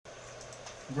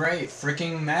Great,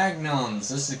 freaking magnums!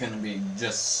 This is gonna be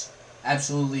just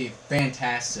absolutely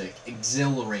fantastic,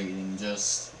 exhilarating,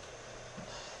 just...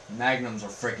 Magnums are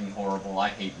freaking horrible, I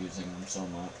hate using them so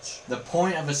much. The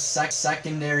point of a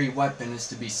secondary weapon is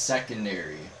to be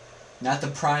secondary, not the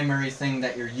primary thing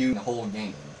that you're using the whole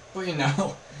game. But you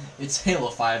know, it's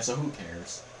Halo 5, so who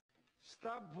cares?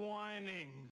 Stop whining!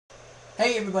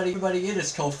 Hey everybody, it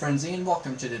is Cold Frenzy, and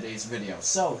welcome to today's video.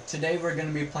 So, today we're going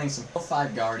to be playing some Halo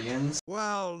 5 Guardians.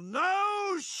 Well,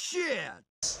 no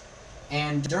shit!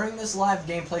 And during this live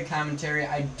gameplay commentary,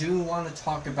 I do want to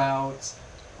talk about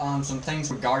some things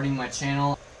regarding my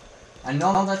channel. I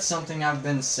know that's something I've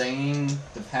been saying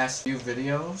the past few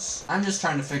videos. I'm just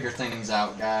trying to figure things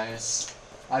out, guys.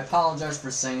 I apologize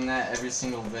for saying that every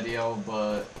single video,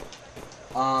 but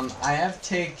I have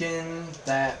taken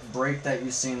that break that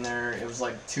you've seen there. It was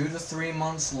like 2 to 3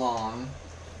 months long,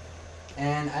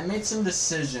 and I made some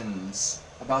decisions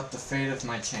about the fate of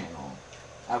my channel.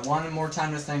 I wanted more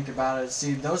time to think about it.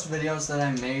 See, those videos that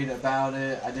I made about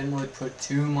it, I didn't really put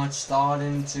too much thought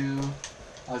into.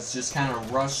 I was just kind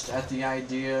of rushed at the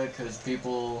idea because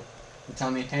people would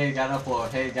tell me, hey, gotta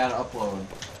upload, hey, gotta upload.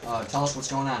 Tell us what's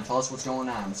going on, tell us what's going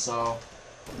on. So,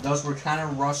 those were kind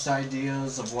of rushed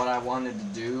ideas of what I wanted to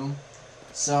do.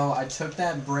 So, I took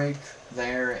that break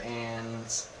there and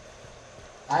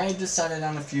I decided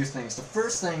on a few things. The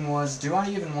first thing was, do I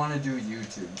even want to do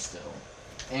YouTube still?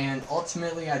 And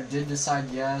ultimately, I did decide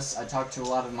yes. I talked to a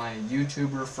lot of my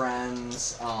YouTuber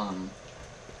friends,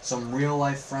 some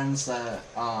real-life friends that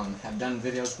have done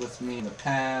videos with me in the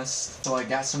past. So I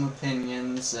got some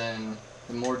opinions, and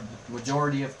the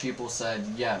majority of people said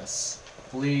yes,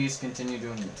 please continue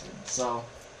doing YouTube. So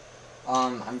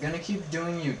I'm gonna keep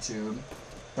doing YouTube,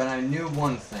 but I knew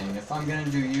one thing: if I'm gonna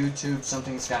do YouTube,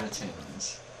 something's gotta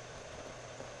change.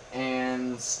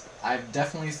 And I've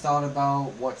definitely thought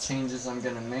about what changes I'm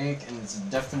gonna make, and it's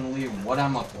definitely what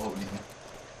I'm uploading.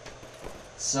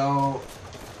 So,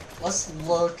 let's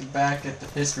look back at the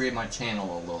history of my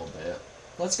channel a little bit.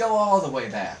 Let's go all the way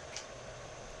back.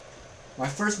 My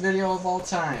first video of all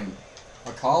time,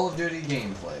 a Call of Duty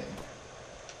gameplay.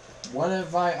 What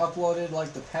have I uploaded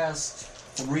like the past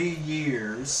 3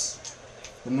 years,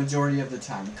 the majority of the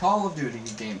time? Call of Duty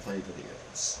gameplay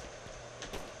videos.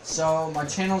 So, my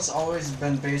channel's always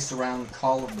been based around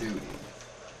Call of Duty.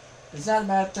 Is that a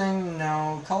bad thing?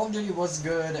 No. Call of Duty was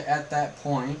good at that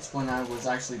point when I was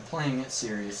actually playing it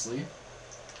seriously.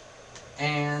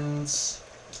 And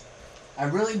I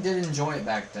really did enjoy it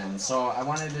back then, so I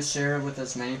wanted to share it with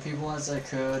as many people as I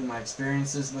could, my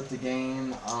experiences with the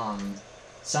game,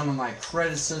 some of my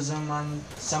criticism on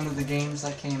some of the games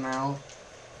that came out.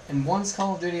 And once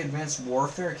Call of Duty Advanced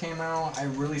Warfare came out, I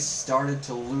really started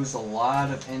to lose a lot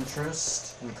of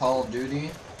interest in Call of Duty.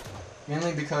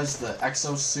 Mainly because the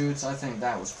exosuits, I think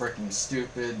that was freaking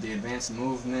stupid. The advanced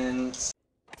movements.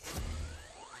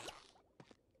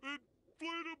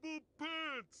 Inflatable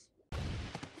pants!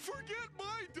 Forget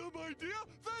my dumb idea!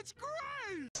 That's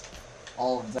great!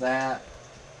 All of that.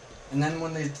 And then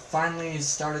when they finally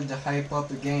started to hype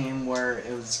up a game where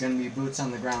it was going to be boots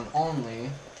on the ground only,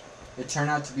 it turned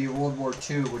out to be World War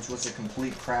II, which was a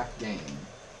complete crap game.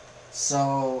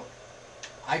 So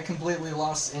I completely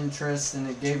lost interest, and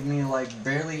it gave me like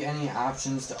barely any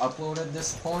options to upload at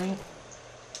this point.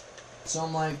 So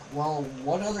I'm like, well,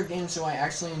 what other games do I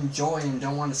actually enjoy and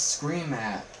don't want to scream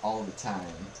at all the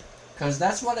time? Because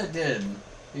that's what I did.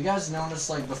 You guys noticed,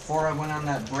 like, before I went on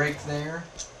that break there,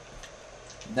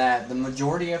 that the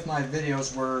majority of my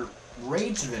videos were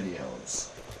rage videos.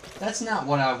 That's not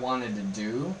what I wanted to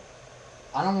do.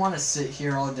 I don't want to sit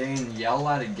here all day and yell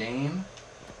at a game.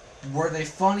 Were they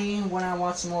funny when I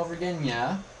watched them over again?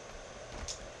 Yeah.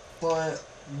 But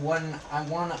when I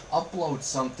want to upload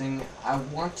something, I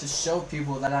want to show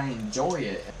people that I enjoy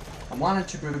it. I wanted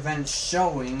to prevent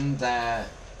showing that,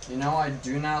 you know, I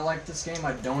do not like this game,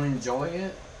 I don't enjoy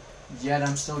it, yet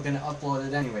I'm still going to upload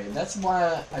it anyway. That's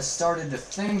why I started to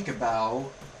think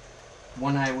about,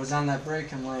 when I was on that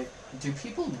break, I'm like, do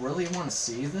people really want to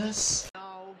see this?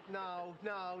 No.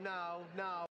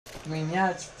 I mean, yeah,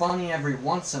 it's funny every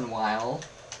once in a while,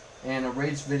 and a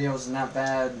rage video is not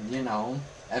bad, you know,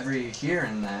 every here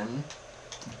and then,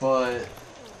 but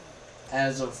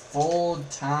as a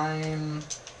full-time,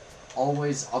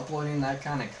 always uploading that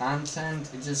kind of content,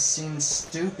 it just seems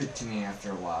stupid to me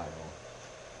after a while.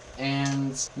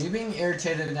 And me being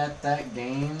irritated at that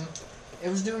game, it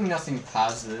was doing nothing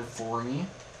positive for me.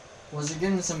 Was it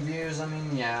getting some views? I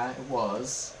mean, yeah, it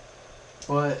was.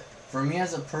 But for me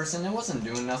as a person, it wasn't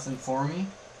doing nothing for me.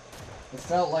 It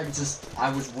felt like just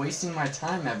I was wasting my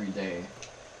time every day.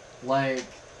 Like,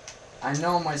 I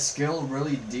know my skill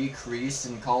really decreased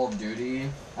in Call of Duty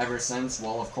ever since,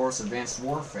 well, of course, Advanced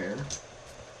Warfare.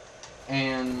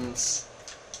 And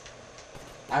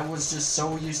I was just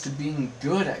so used to being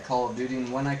good at Call of Duty,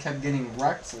 and when I kept getting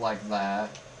wrecked like that,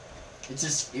 it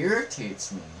just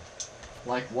irritates me.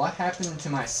 Like, what happened to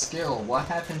my skill? What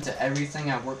happened to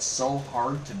everything I worked so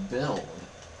hard to build?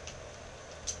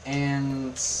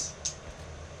 And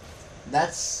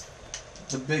that's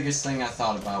the biggest thing I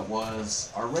thought about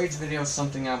was, are rage videos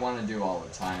something I want to do all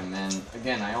the time? And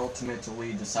again, I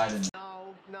ultimately decided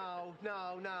no.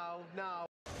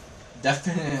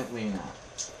 Definitely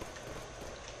not.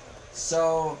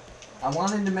 So, I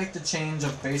wanted to make the change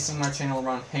of basing my channel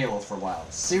around Halo for a while.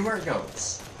 See where it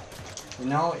goes. You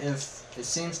know, if it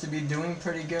seems to be doing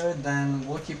pretty good, then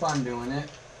we'll keep on doing it.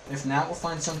 If not, we'll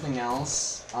find something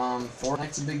else.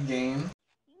 Fortnite's a big game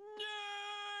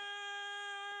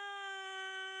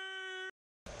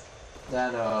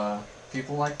that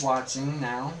people like watching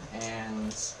now,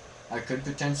 and I could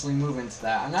potentially move into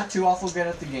that. I'm not too awful good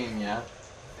at the game yet.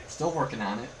 Still working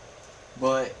on it.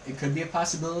 But it could be a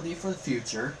possibility for the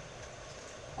future.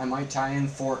 I might tie in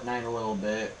Fortnite a little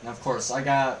bit. And of course, I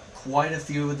got quite a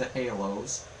few of the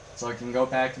Halos. So I can go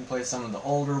back and play some of the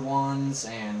older ones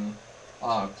and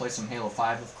play some Halo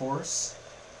 5, of course.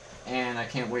 And I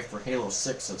can't wait for Halo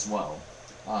 6 as well.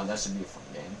 That should be a fun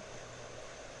game.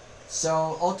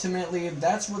 So ultimately,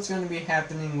 that's what's going to be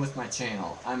happening with my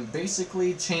channel. I'm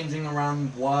basically changing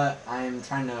around what I'm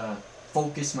trying to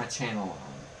focus my channel on.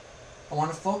 I want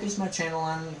to focus my channel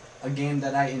on a game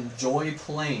that I enjoy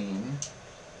playing,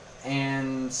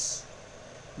 and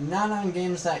not on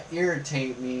games that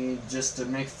irritate me just to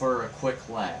make for a quick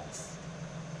laugh.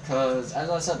 Because, as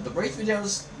I said, the rage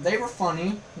videos, they were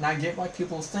funny, and I get why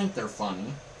people think they're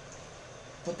funny,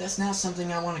 but that's not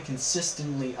something I want to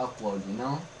consistently upload, you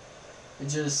know? It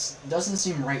just doesn't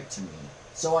seem right to me.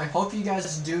 So I hope you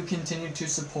guys do continue to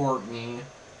support me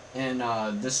in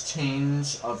this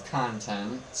change of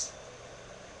content.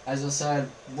 As I said,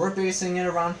 we're basing it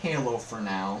around Halo for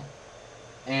now,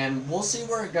 and we'll see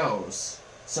where it goes.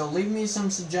 So leave me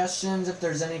some suggestions if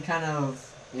there's any kind of,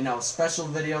 you know, special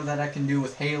video that I can do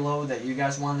with Halo that you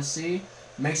guys want to see.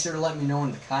 Make sure to let me know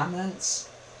in the comments.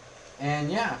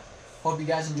 And yeah, hope you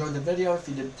guys enjoyed the video. If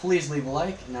you did, please leave a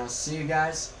like, and I'll see you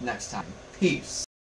guys next time. Peace.